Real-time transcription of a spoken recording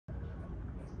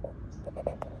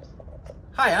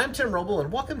Hi, I'm Tim Roble,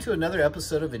 and welcome to another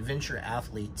episode of Adventure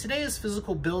Athlete. Today is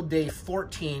physical build day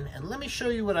 14, and let me show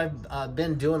you what I've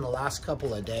been doing the last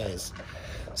couple of days.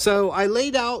 So I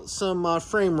laid out some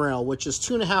frame rail, which is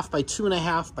 2.5 by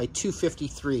 2.5 by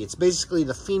 253. It's basically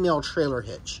the female trailer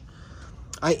hitch.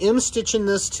 I am stitching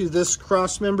this to this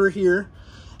cross member here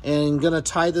and gonna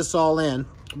tie this all in.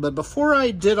 But before I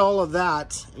did all of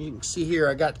that, you can see here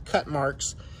I got cut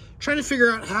marks, trying to figure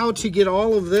out how to get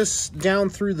all of this down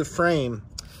through the frame.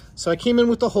 So I came in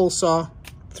with the hole saw,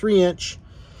 3-inch,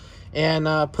 and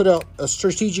put a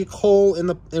strategic hole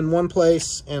in one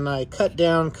place, and I cut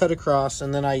down, cut across,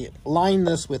 and then I lined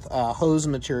this with hose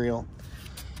material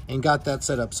and got that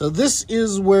set up. So this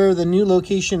is where the new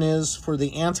location is for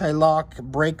the anti-lock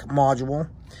brake module.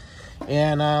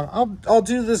 And I'll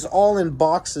do this all in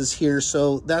boxes here,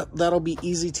 so that'll be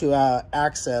easy to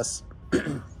access.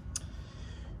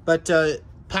 But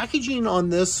packaging on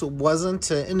this wasn't,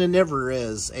 and it never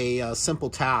is, a simple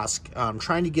task.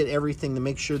 Trying to get everything to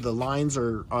make sure the lines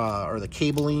are, or the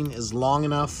cabling is long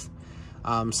enough.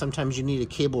 Sometimes you need a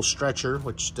cable stretcher,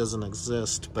 which doesn't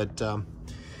exist, but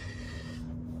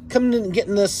coming in and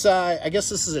getting this, I guess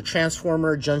this is a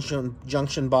transformer,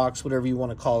 junction box, whatever you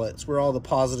want to call it. It's where all the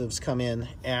positives come in,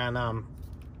 and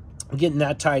getting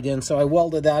that tied in. So I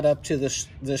welded that up to this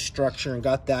structure and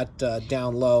got that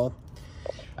down low.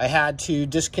 I had to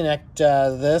disconnect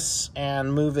this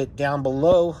and move it down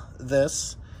below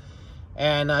this,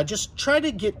 and just try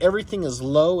to get everything as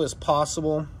low as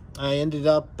possible. I ended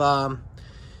up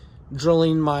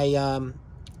drilling my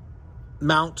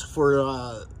mount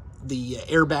for the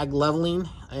airbag leveling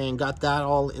and got that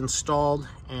all installed.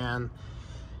 And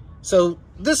so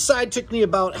this side took me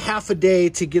about half a day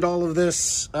to get all of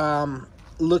this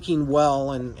looking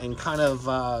well and kind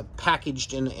of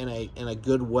packaged in a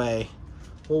good way.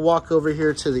 We'll walk over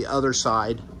here to the other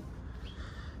side,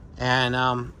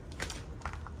 and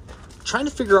trying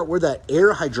to figure out where that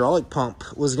air hydraulic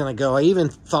pump was going to go. I even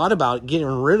thought about getting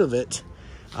rid of it.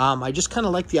 I just kind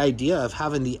of like the idea of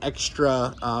having the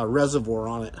extra reservoir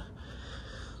on it.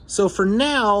 So for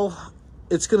now,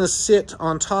 it's going to sit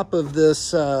on top of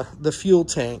this the fuel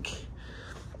tank.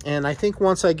 And I think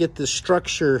once I get the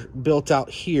structure built out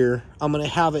here, I'm going to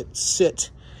have it sit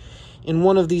in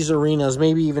one of these arenas,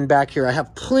 maybe even back here. I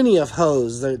have plenty of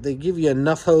hose. They give you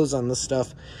enough hose on this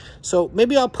stuff. So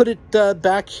maybe I'll put it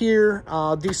back here.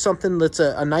 I'll do something that's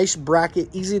a nice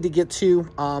bracket, easy to get to.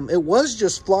 It was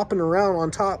just flopping around on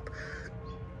top,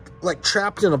 like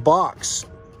trapped in a box.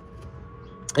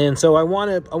 And so I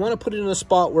want to put it in a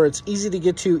spot where it's easy to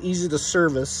get to, easy to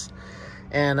service,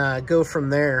 and go from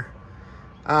there.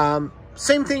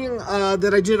 Same thing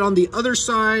that I did on the other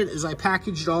side is I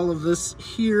packaged all of this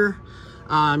here.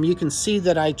 You can see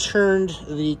that I turned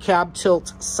the cab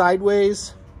tilt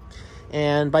sideways,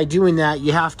 and by doing that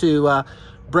you have to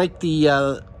break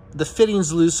the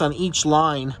fittings loose on each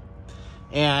line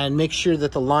and make sure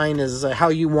that the line is how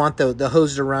you want the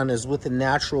hose to run, is with the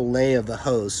natural lay of the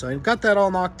hose. So I got that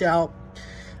all knocked out.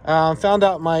 Found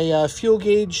out my fuel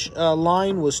gauge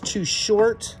line was too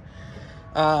short.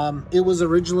 It was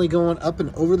originally going up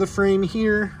and over the frame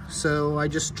here, so I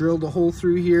just drilled a hole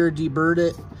through here, deburred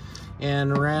it,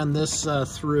 and ran this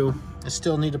through. I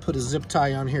still need to put a zip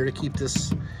tie on here to keep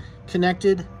this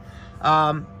connected.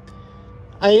 I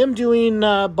am doing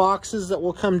boxes that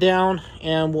will come down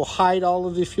and will hide all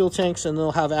of the fuel tanks, and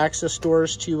they'll have access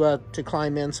doors to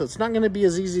climb in, so it's not going to be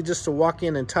as easy just to walk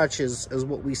in and touch as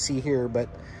what we see here, but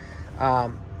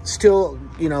still,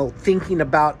 you know, thinking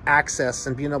about access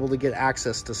and being able to get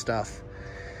access to stuff.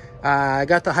 I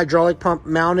got the hydraulic pump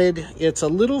mounted. It's a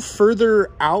little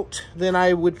further out than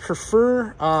I would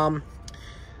prefer.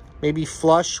 Maybe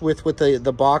flush with what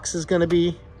the box is going to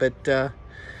be. But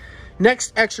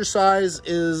next exercise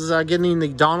is getting the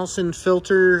Donaldson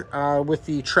filter with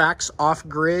the tracks off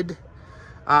grid.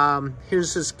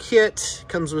 Here's his kit.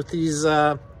 Comes with these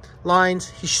lines.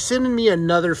 He's sending me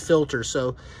another filter.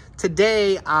 So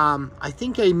today, I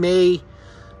think I may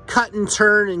cut and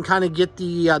turn and kind of get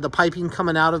the piping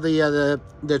coming out of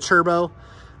the turbo.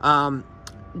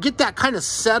 Get that kind of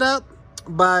set up,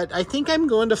 but I think I'm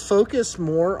going to focus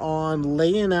more on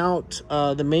laying out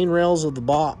the main rails of the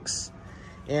box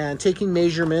and taking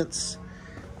measurements.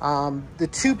 The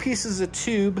two pieces of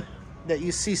tube that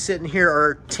you see sitting here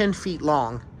are 10 feet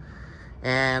long,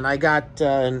 and I got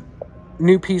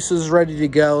new pieces ready to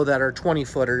go that are 20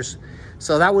 footers.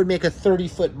 So that would make a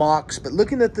 30-foot box. But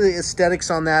looking at the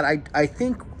aesthetics on that, I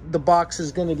think the box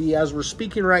is going to be, as we're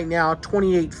speaking right now,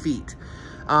 28 feet.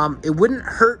 It wouldn't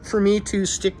hurt for me to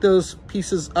stick those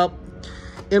pieces up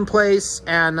in place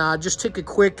and just take a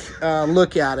quick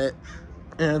look at it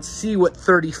and see what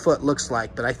 30 foot looks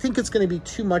like, but I think it's going to be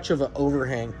too much of an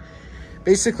overhang.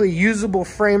 Basically, usable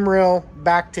frame rail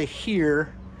back to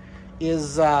here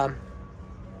is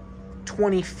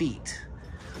 20 feet.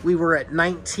 We were at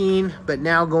 19, but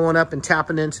now going up and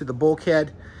tapping into the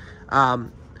bulkhead.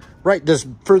 Right, this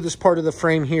furthest part of the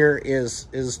frame here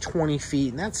is 20 feet,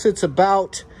 and that sits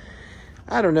about,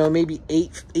 I don't know, maybe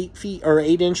 8 feet or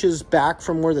 8 inches back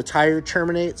from where the tire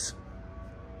terminates.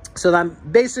 So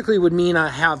that basically would mean I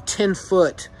have 10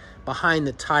 foot behind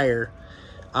the tire.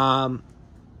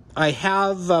 I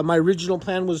have, my original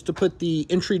plan was to put the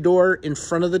entry door in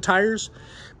front of the tires,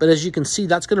 but as you can see,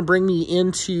 that's going to bring me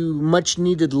into much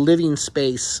needed living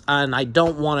space, and I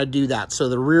don't want to do that. So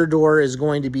the rear door is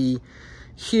going to be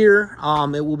here.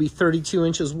 It will be 32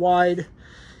 inches wide.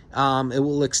 It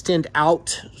will extend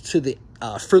out to the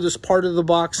furthest part of the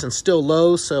box and still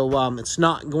low, so it's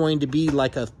not going to be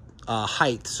like a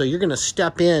height. So you're going to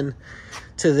step in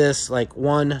to this like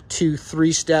 1, 2,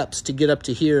 3 steps to get up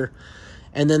to here.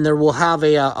 And then there will have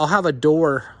a, I'll have a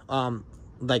door,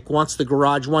 like once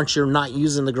you're not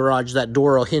using the garage, that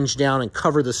door will hinge down and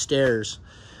cover the stairs.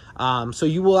 So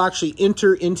you will actually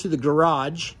enter into the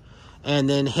garage and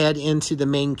then head into the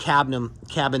main cabin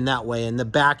that way. And the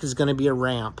back is going to be a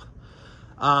ramp.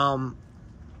 I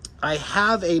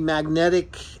have a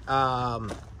magnetic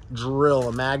drill,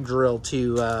 a mag drill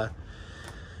to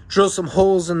drill some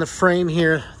holes in the frame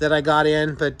here that I got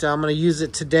in, but I'm going to use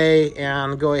it today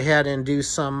and go ahead and do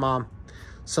some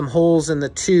holes in the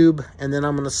tube, and then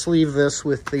I'm going to sleeve this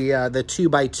with the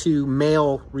 2x2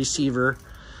 male receiver.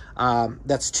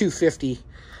 That's 250,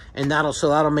 and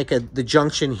that'll make the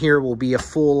junction here will be a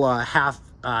full half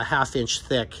inch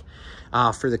thick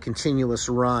for the continuous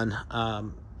run.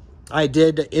 I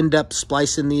did end up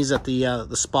splicing these at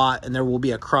the spot, and there will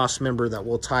be a cross member that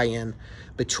will tie in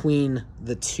between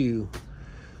the two.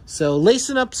 So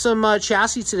lacing up some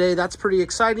chassis today, that's pretty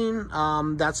exciting.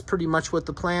 That's pretty much what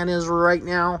the plan is right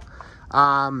now.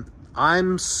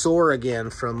 I'm sore again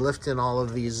from lifting all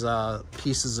of these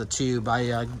pieces of tube.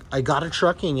 I got a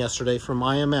truck in yesterday from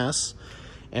IMS,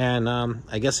 and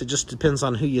I guess it just depends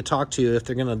on who you talk to if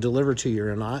they're going to deliver to you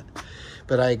or not.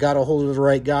 But I got a hold of the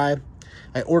right guy.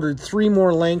 I ordered 3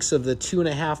 more lengths of the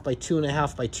 2.5 by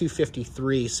 2.5 by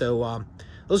 253. So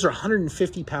those are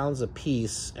 150 pounds a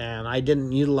piece, and I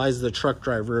didn't utilize the truck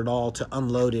driver at all to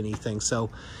unload anything. So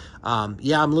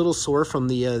yeah, I'm a little sore from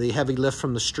the heavy lift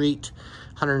from the street.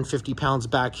 150 pounds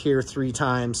back here 3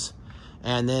 times,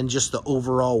 and then just the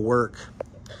overall work.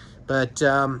 But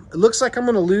it looks like I'm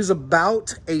going to lose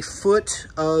about a foot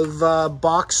of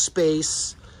box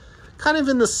space kind of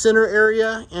in the center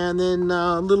area, and then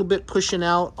a little bit pushing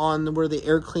out on where the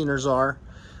air cleaners are.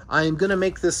 I'm going to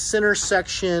make this center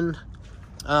section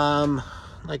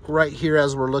like right here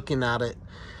as we're looking at it.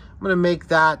 I'm going to make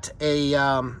that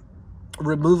a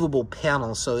removable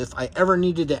panel, so if I ever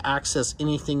needed to access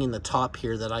anything in the top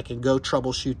here, that I can go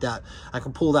troubleshoot that. I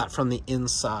can pull that from the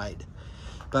inside.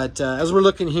 But as we're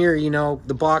looking here, you know,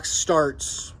 the box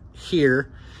starts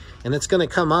here, and it's going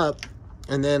to come up,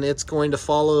 and then it's going to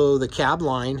follow the cab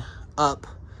line up.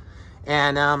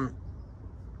 And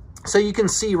so you can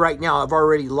see right now I've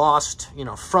already lost, you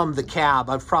know, from the cab,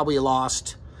 I've probably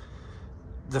lost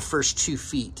the first 2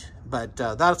 feet. But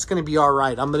that's going to be all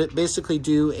right. I'm going to basically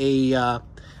do a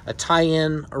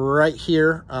tie-in right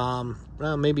here,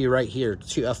 well, maybe right here,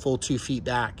 a full 2 feet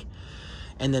back.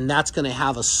 And then that's going to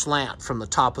have a slant from the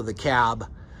top of the cab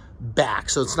back.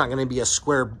 So it's not going to be a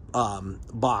square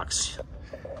box.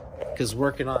 Because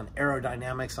working on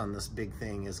aerodynamics on this big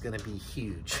thing is going to be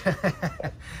huge.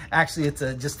 Actually, it's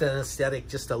just an aesthetic,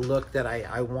 just a look that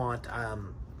I want.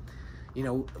 You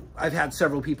know, I've had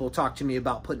several people talk to me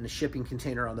about putting a shipping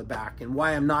container on the back. And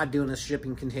why I'm not doing a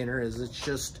shipping container is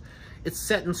it's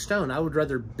set in stone. I would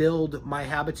rather build my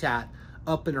habitat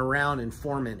up and around and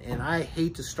form it. And I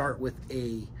hate to start with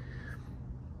a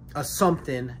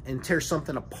something and tear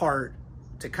something apart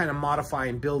to kind of modify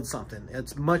and build something.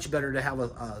 It's much better to have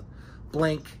a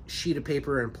blank sheet of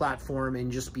paper and platform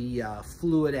and just be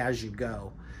fluid as you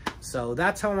go. So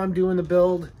that's how I'm doing the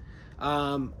build.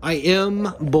 I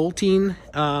am bolting.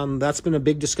 That's been a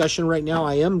big discussion right now.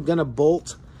 I am gonna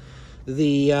bolt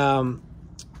the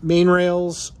main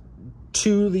rails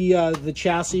to the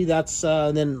chassis. That's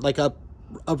then like up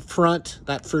front,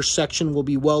 that first section will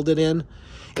be welded in.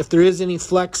 If there is any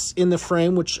flex in the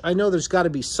frame, which I know there's got to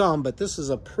be some, but this is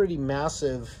a pretty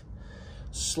massive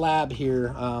slab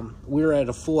here. We're at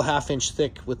a full 1/2 inch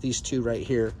thick with these two right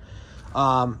here.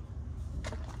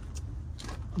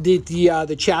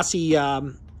 The chassis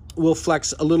will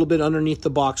flex a little bit underneath the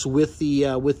box with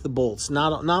the bolts.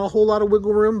 Not a whole lot of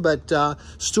wiggle room, but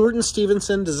Stewart and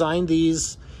Stevenson designed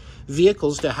these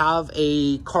vehicles to have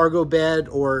a cargo bed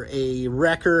or a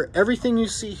wrecker. Everything you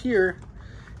see here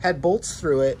had bolts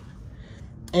through it,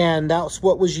 and that's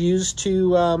what was used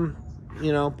to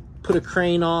you know, put a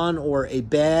crane on, or a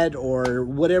bed, or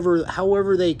whatever,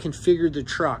 however they configured the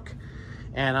truck.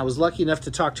 And I was lucky enough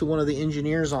to talk to one of the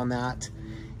engineers on that,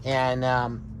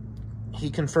 and he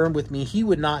confirmed with me he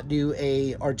would not do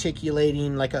a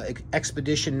articulating, like a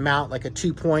expedition mount, like a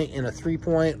 2-point and a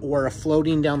 3-point, or a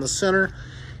floating down the center.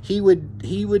 He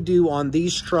would do on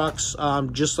these trucks,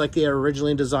 just like they are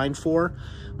originally designed for,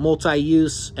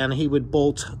 multi-use, and he would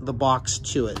bolt the box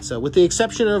to it. So with the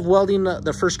exception of welding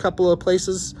the first couple of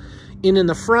places in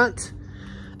the front,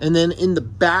 and then in the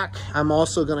back, I'm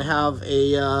also going to have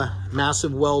a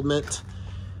massive weldment.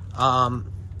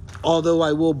 Although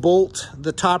I will bolt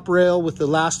the top rail with the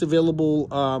last available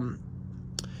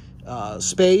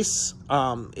space,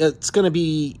 it's going to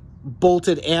be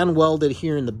bolted and welded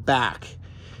here in the back.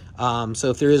 So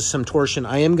if there is some torsion,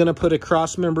 I am going to put a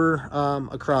cross member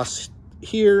across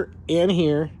here and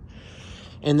here.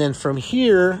 And then from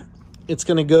here, it's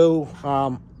going to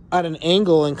go at an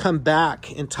angle and come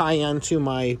back and tie into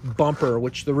my bumper,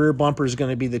 which the rear bumper is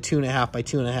going to be the 2.5 by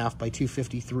 2.5 by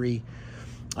 253.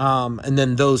 And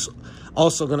then those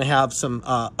also going to have some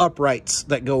uprights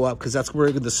that go up, because that's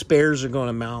where the spares are going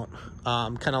to mount,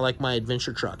 kind of like my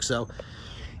adventure truck. So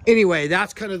anyway,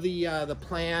 that's kind of the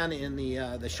plan and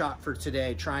the shot for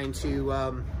today, trying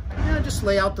to just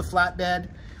lay out the flatbed.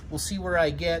 We'll see where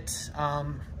I get.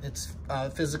 It's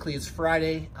physically, it's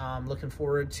Friday. I'm looking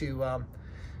forward to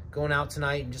going out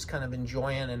tonight and just kind of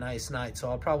enjoying a nice night. So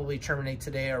I'll probably terminate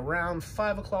today around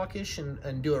 5 o'clock-ish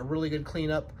and do a really good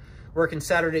cleanup. Working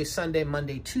Saturday, Sunday,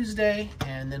 Monday, Tuesday,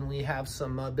 and then we have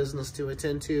some business to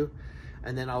attend to,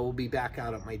 and then I will be back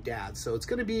out at my dad's. So it's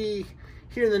going to be,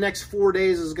 here in the next 4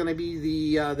 days is going to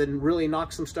be then really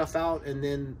knock some stuff out, and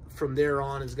then from there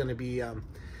on is going to be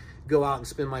go out and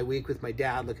spend my week with my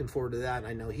dad. Looking forward to that, and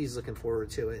I know he's looking forward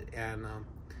to it, and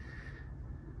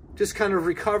just kind of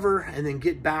recover and then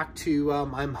get back to,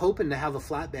 I'm hoping to have a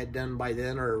flatbed done by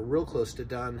then, or real close to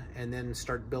done, and then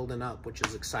start building up, which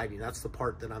is exciting. That's the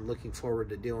part that I'm looking forward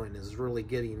to doing, is really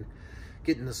getting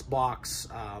this box,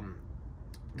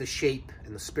 the shape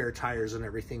and the spare tires and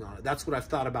everything on it. That's what I've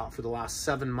thought about for the last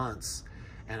 7 months,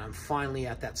 and I'm finally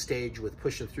at that stage with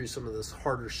pushing through some of this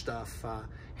harder stuff.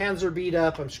 Hands are beat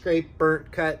up, I'm scraped,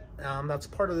 burnt, cut. That's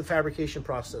part of the fabrication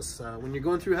process. When you're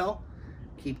going through hell,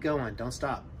 keep going, don't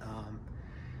stop.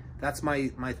 That's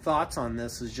my thoughts on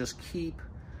this, is just keep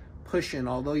pushing,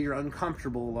 although you're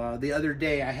uncomfortable. The other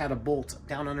day I had a bolt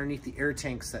down underneath the air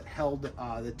tanks that held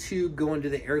the tube going to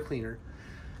the air cleaner.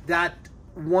 That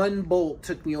one bolt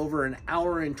took me over an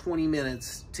hour and 20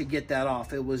 minutes to get that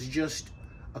off. It was just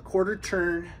a quarter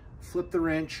turn, flip the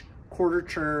wrench, quarter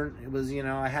turn. It was, you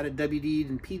know, I had it WD'd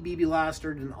and PBB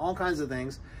lastered and all kinds of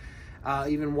things.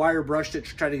 Even wire brushed it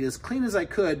to try to get as clean as I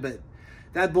could, but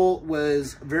that bolt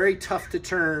was very tough to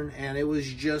turn, and it was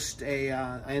just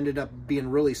I ended up being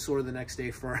really sore the next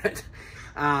day for it.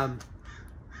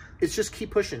 It's just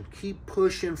keep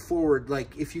pushing forward.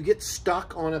 Like, if you get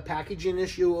stuck on a packaging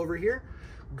issue over here,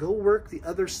 go work the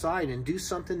other side and do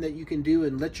something that you can do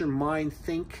and let your mind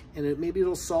think, and maybe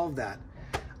it'll solve that.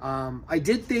 I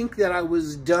did think that I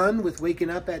was done with waking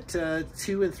up at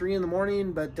 2 and 3 in the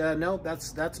morning, but no,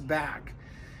 that's back.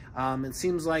 It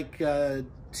seems like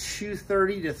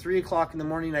 2:30 to 3 o'clock in the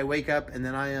morning I wake up, and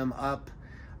then I am up.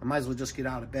 I might as well just get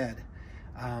out of bed,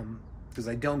 because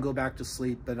I don't go back to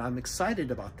sleep. But I'm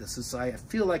excited about this. I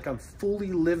feel like I'm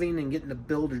fully living and getting to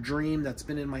build a dream that's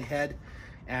been in my head,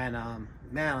 and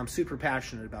man, I'm super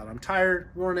passionate about it. I'm tired,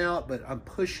 worn out, but I'm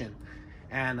pushing,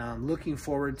 and I'm looking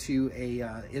forward to a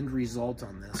end result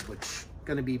on this, which is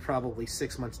going to be probably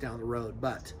 6 months down the road,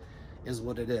 but is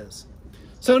what it is.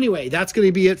 So anyway, that's going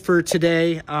to be it for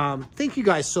today. Thank you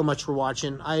guys so much for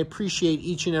watching. I appreciate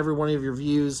each and every one of your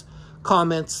views,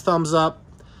 comments, thumbs up.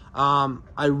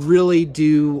 I really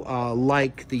do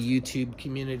like the YouTube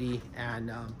community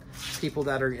and people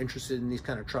that are interested in these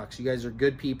kind of trucks. You guys are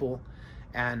good people,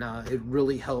 and it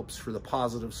really helps for the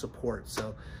positive support.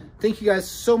 So thank you guys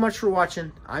so much for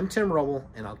watching. I'm Tim Rubble,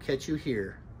 and I'll catch you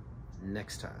here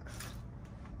next time.